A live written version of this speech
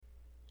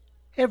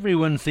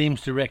Everyone seems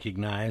to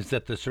recognize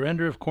that the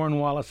surrender of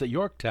Cornwallis at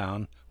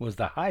Yorktown was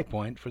the high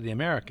point for the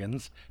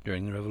Americans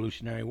during the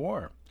Revolutionary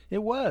War.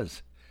 It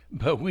was,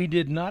 but we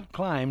did not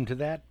climb to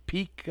that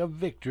peak of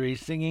victory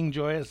singing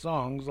joyous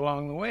songs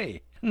along the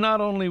way.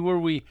 Not only were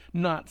we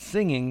not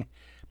singing,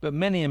 but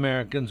many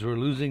Americans were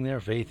losing their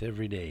faith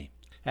every day.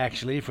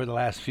 Actually, for the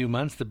last few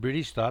months, the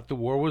British thought the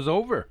war was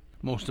over.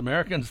 Most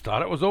Americans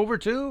thought it was over,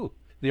 too.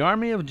 The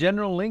army of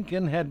General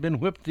Lincoln had been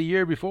whipped the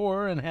year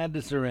before and had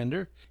to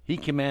surrender. He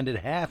commanded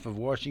half of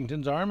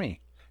Washington's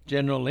army.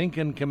 General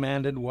Lincoln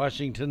commanded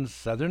Washington's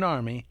Southern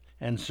Army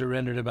and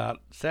surrendered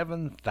about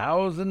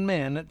 7,000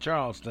 men at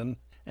Charleston,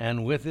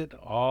 and with it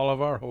all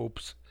of our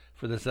hopes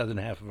for the southern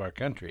half of our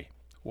country.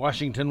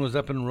 Washington was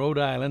up in Rhode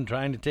Island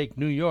trying to take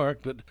New York,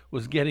 but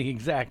was getting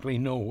exactly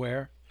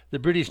nowhere. The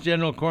British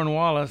General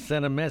Cornwallis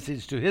sent a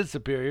message to his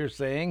superiors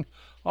saying,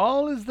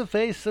 "All is the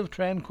face of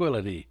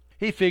tranquility."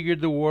 He figured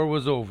the war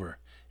was over.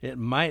 It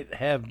might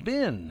have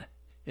been,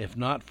 if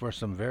not for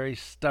some very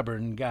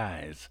stubborn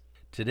guys.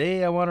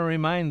 Today I want to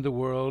remind the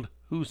world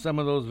who some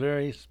of those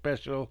very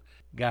special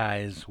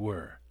guys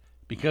were.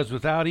 Because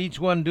without each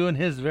one doing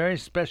his very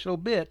special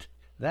bit,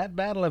 that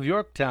Battle of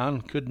Yorktown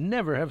could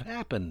never have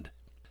happened.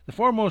 The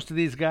foremost of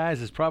these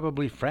guys is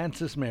probably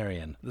Francis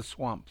Marion, the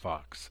Swamp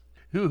Fox,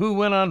 who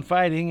went on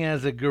fighting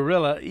as a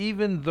guerrilla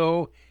even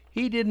though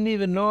he didn't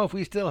even know if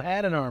we still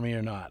had an army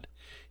or not.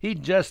 He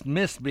just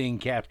missed being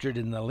captured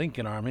in the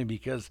Lincoln army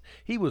because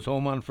he was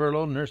home on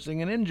furlough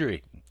nursing an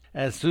injury.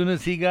 As soon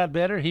as he got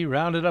better, he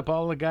rounded up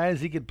all the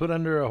guys he could put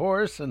under a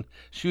horse and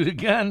shoot a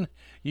gun,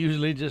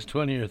 usually just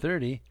 20 or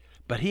 30.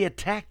 But he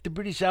attacked the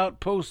British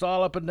outposts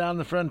all up and down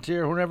the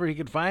frontier whenever he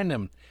could find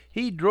them.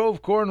 He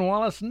drove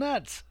Cornwallis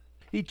nuts.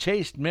 He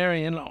chased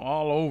Marion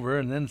all over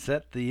and then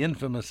set the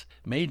infamous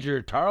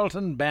Major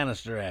Tarleton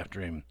Bannister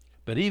after him.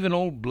 But even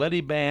old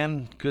Bloody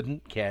Ban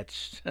couldn't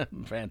catch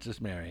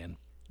Francis Marion.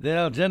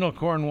 Well, General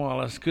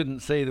Cornwallis couldn't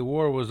say the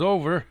war was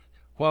over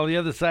while the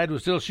other side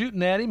was still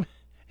shooting at him.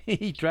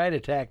 He tried a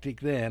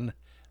tactic then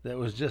that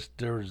was just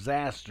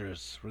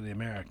disastrous for the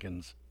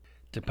Americans.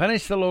 To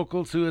punish the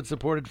locals who had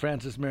supported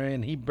Francis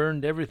Marion, he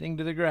burned everything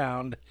to the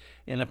ground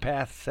in a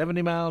path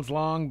 70 miles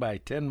long by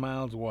 10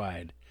 miles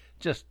wide.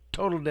 Just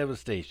total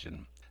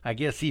devastation. I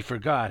guess he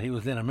forgot he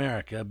was in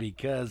America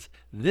because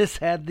this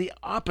had the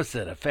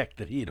opposite effect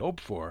that he had hoped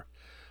for.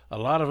 A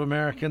lot of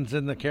Americans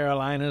in the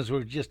Carolinas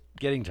were just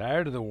getting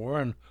tired of the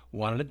war and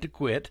wanted it to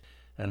quit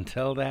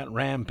until that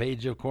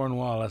rampage of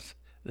Cornwallis.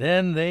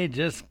 Then they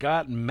just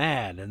got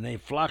mad, and they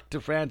flocked to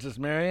Francis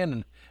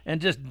Marion and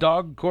just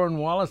dogged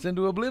Cornwallis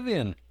into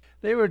oblivion.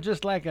 They were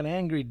just like an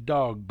angry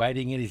dog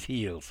biting at his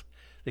heels.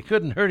 They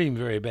couldn't hurt him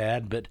very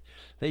bad, but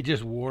they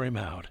just wore him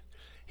out.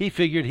 He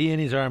figured he and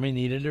his army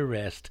needed a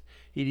rest.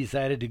 He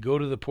decided to go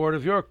to the port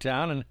of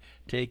Yorktown and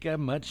take a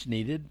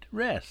much-needed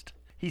rest.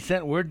 He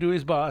sent word to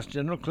his boss,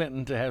 General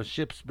Clinton, to have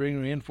ships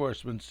bring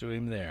reinforcements to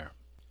him there.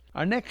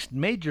 Our next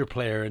major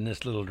player in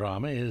this little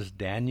drama is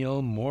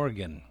Daniel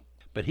Morgan.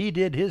 But he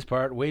did his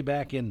part way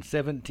back in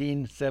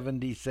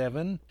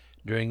 1777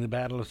 during the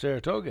Battle of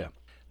Saratoga.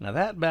 Now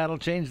that battle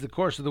changed the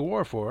course of the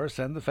war for us,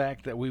 and the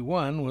fact that we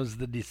won was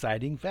the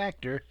deciding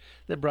factor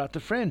that brought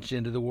the French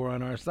into the war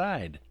on our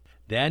side.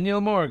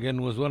 Daniel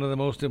Morgan was one of the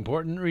most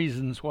important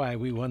reasons why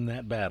we won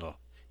that battle.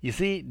 You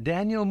see,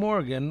 Daniel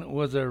Morgan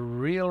was a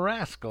real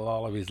rascal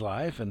all of his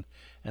life,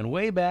 and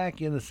way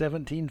back in the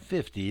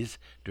 1750s,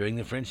 during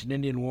the French and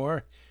Indian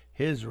War,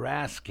 his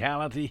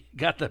rascality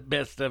got the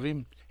best of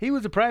him. He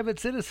was a private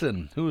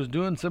citizen who was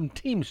doing some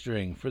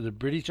teamstering for the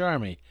British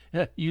Army,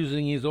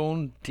 using his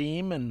own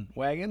team and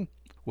wagon.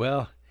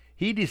 Well,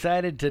 he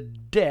decided to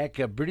deck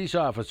a British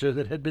officer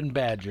that had been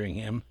badgering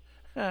him.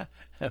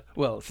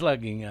 Well,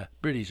 slugging a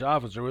British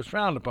officer was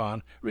frowned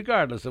upon,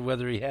 regardless of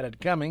whether he had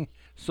it coming,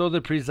 so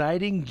the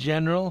presiding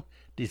general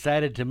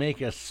decided to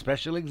make a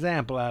special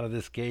example out of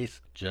this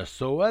case, just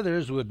so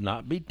others would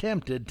not be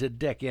tempted to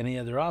deck any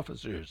other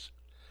officers.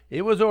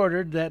 It was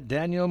ordered that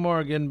Daniel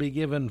Morgan be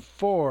given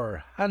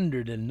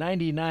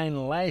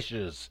 499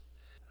 lashes,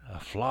 a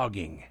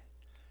flogging,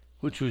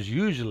 which was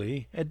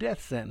usually a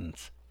death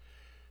sentence.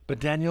 But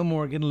Daniel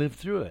Morgan lived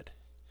through it.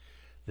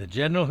 The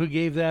general who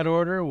gave that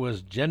order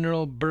was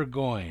General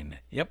Burgoyne.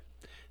 Yep,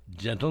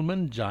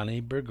 Gentleman Johnny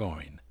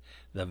Burgoyne,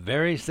 the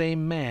very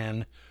same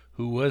man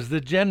who was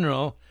the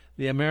general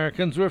the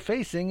Americans were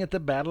facing at the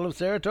Battle of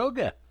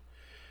Saratoga.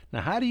 Now,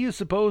 how do you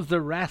suppose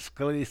the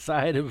rascally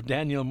side of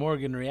Daniel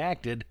Morgan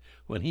reacted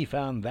when he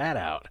found that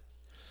out?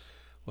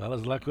 Well,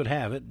 as luck would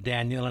have it,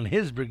 Daniel and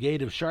his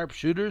brigade of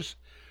sharpshooters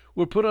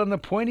were put on the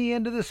pointy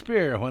end of the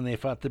spear when they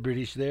fought the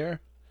British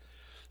there.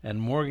 And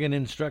Morgan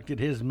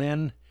instructed his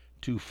men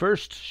to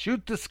first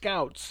shoot the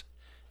scouts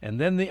and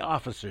then the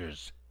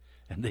officers,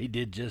 and they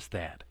did just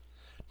that.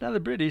 Now, the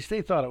British,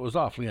 they thought it was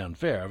awfully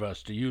unfair of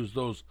us to use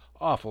those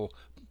awful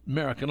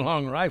American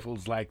long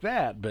rifles like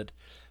that, but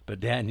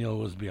Daniel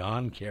was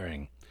beyond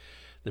caring.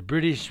 The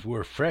British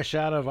were fresh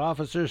out of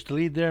officers to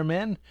lead their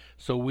men,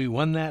 so we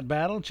won that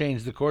battle,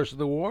 changed the course of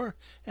the war,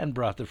 and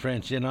brought the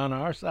French in on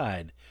our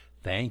side.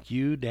 Thank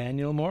you,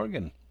 Daniel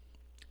Morgan.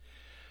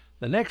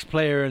 The next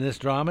player in this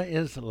drama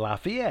is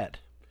Lafayette.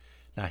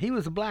 Now, he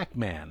was a black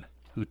man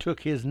who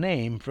took his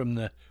name from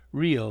the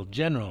real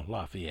General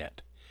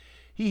Lafayette.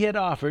 He had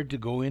offered to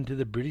go into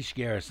the British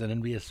garrison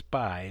and be a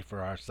spy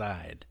for our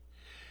side.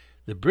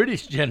 The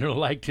British general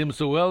liked him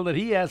so well that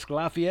he asked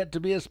Lafayette to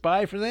be a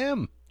spy for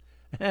them.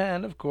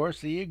 And, of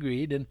course, he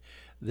agreed, and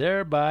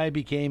thereby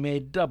became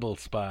a double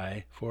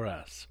spy for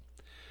us.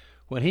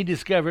 When he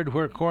discovered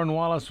where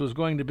Cornwallis was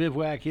going to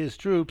bivouac his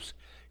troops,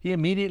 he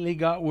immediately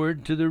got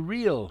word to the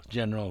real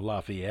General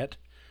Lafayette,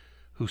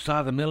 who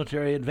saw the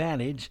military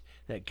advantage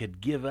that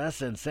could give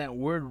us and sent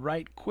word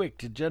right quick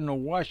to General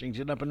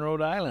Washington up in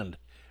Rhode Island.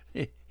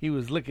 He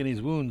was licking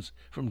his wounds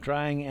from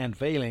trying and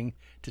failing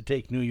to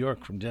take New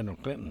York from General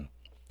Clinton.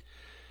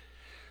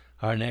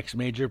 Our next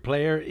major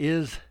player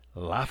is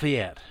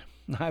Lafayette.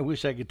 I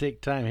wish I could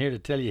take time here to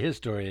tell you his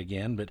story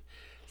again, but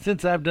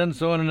since I've done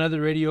so in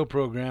another radio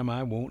program,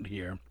 I won't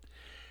here.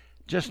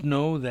 Just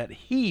know that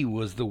he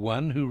was the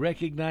one who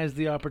recognized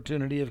the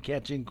opportunity of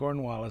catching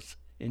Cornwallis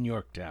in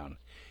Yorktown.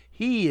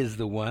 He is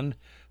the one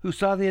who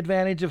saw the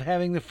advantage of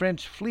having the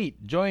French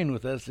fleet join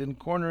with us in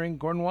cornering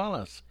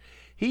Cornwallis.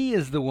 He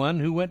is the one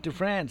who went to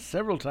France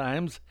several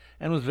times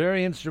and was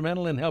very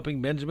instrumental in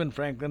helping Benjamin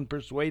Franklin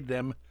persuade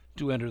them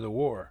to enter the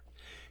war.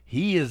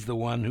 He is the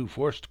one who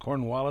forced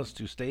Cornwallis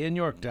to stay in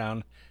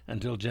Yorktown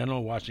until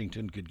General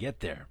Washington could get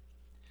there.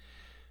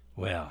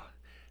 Well,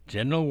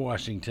 General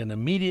Washington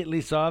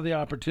immediately saw the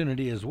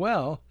opportunity as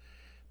well,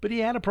 but he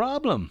had a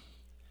problem.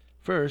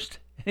 First,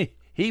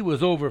 he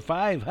was over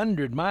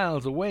 500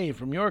 miles away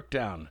from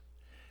Yorktown.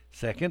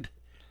 Second,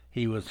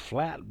 he was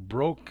flat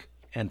broke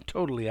and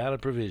totally out of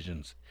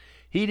provisions.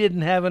 He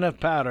didn't have enough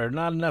powder,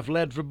 not enough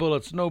lead for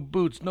bullets, no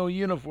boots, no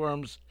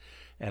uniforms,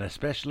 and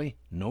especially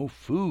no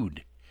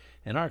food.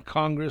 And our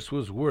Congress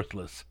was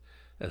worthless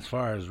as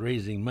far as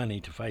raising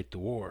money to fight the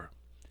war.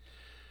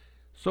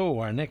 So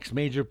our next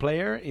major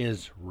player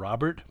is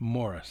Robert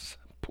Morris.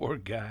 Poor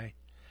guy.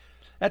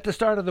 At the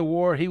start of the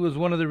war, he was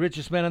one of the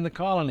richest men in the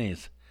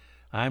colonies.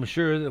 I'm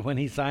sure that when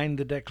he signed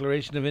the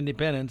Declaration of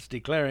Independence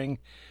declaring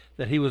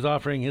that he was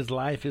offering his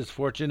life, his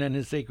fortune, and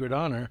his sacred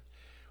honor,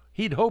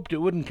 he'd hoped it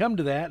wouldn't come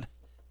to that,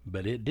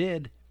 but it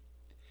did.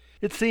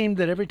 It seemed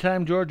that every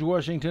time George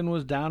Washington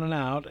was down and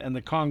out and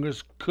the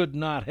Congress could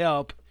not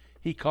help,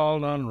 he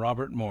called on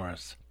Robert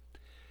Morris.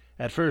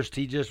 At first,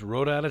 he just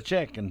wrote out a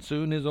check, and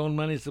soon his own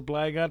money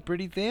supply got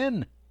pretty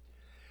thin.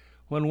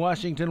 When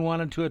Washington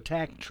wanted to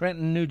attack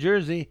Trenton, New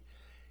Jersey,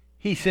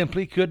 he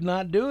simply could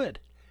not do it.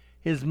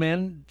 His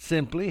men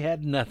simply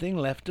had nothing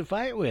left to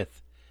fight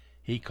with.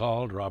 He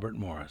called Robert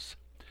Morris.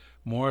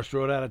 Morris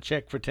wrote out a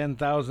check for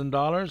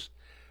 $10,000,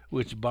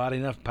 which bought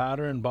enough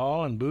powder and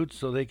ball and boots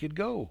so they could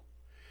go.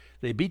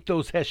 They beat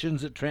those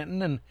Hessians at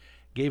Trenton and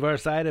gave our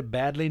side a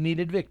badly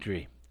needed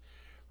victory.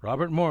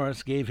 Robert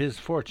Morris gave his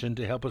fortune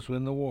to help us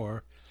win the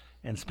war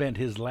and spent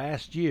his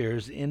last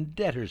years in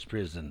debtor's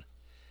prison.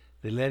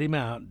 They let him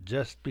out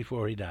just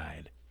before he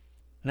died.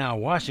 Now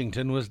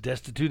Washington was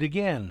destitute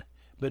again,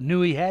 but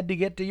knew he had to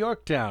get to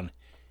Yorktown.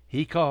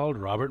 He called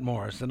Robert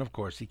Morris, and of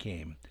course he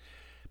came.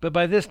 But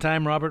by this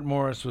time Robert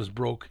Morris was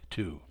broke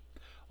too.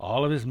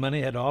 All of his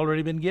money had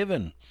already been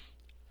given.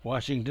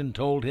 Washington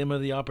told him of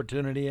the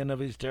opportunity and of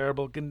his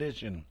terrible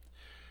condition.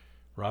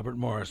 Robert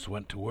Morris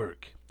went to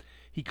work.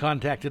 He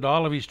contacted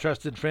all of his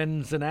trusted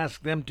friends and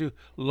asked them to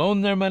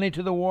loan their money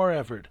to the war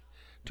effort.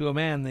 To a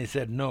man they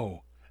said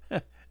no.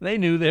 They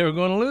knew they were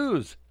going to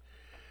lose.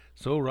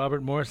 So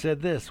Robert Morris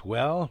said this,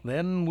 "Well,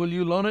 then will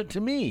you loan it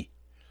to me?"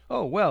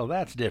 "Oh, well,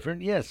 that's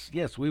different. Yes,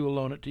 we will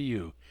loan it to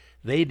you."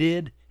 They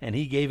did, and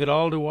he gave it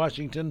all to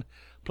Washington,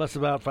 plus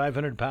about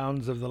 500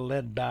 pounds of the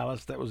lead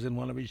ballast that was in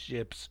one of his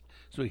ships,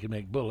 so he could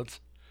make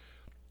bullets.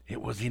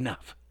 It was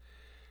enough.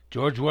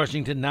 George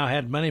Washington now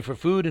had money for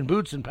food and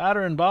boots and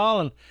powder and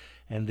ball,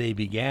 and they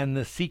began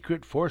the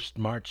secret forced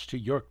march to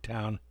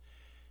Yorktown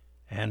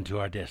and to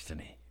our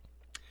destiny.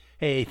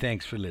 Hey,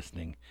 thanks for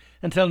listening.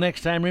 Until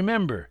next time,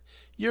 remember,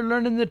 you're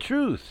learning the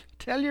truth.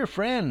 Tell your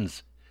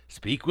friends.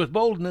 Speak with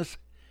boldness,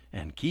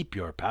 and keep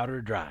your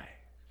powder dry.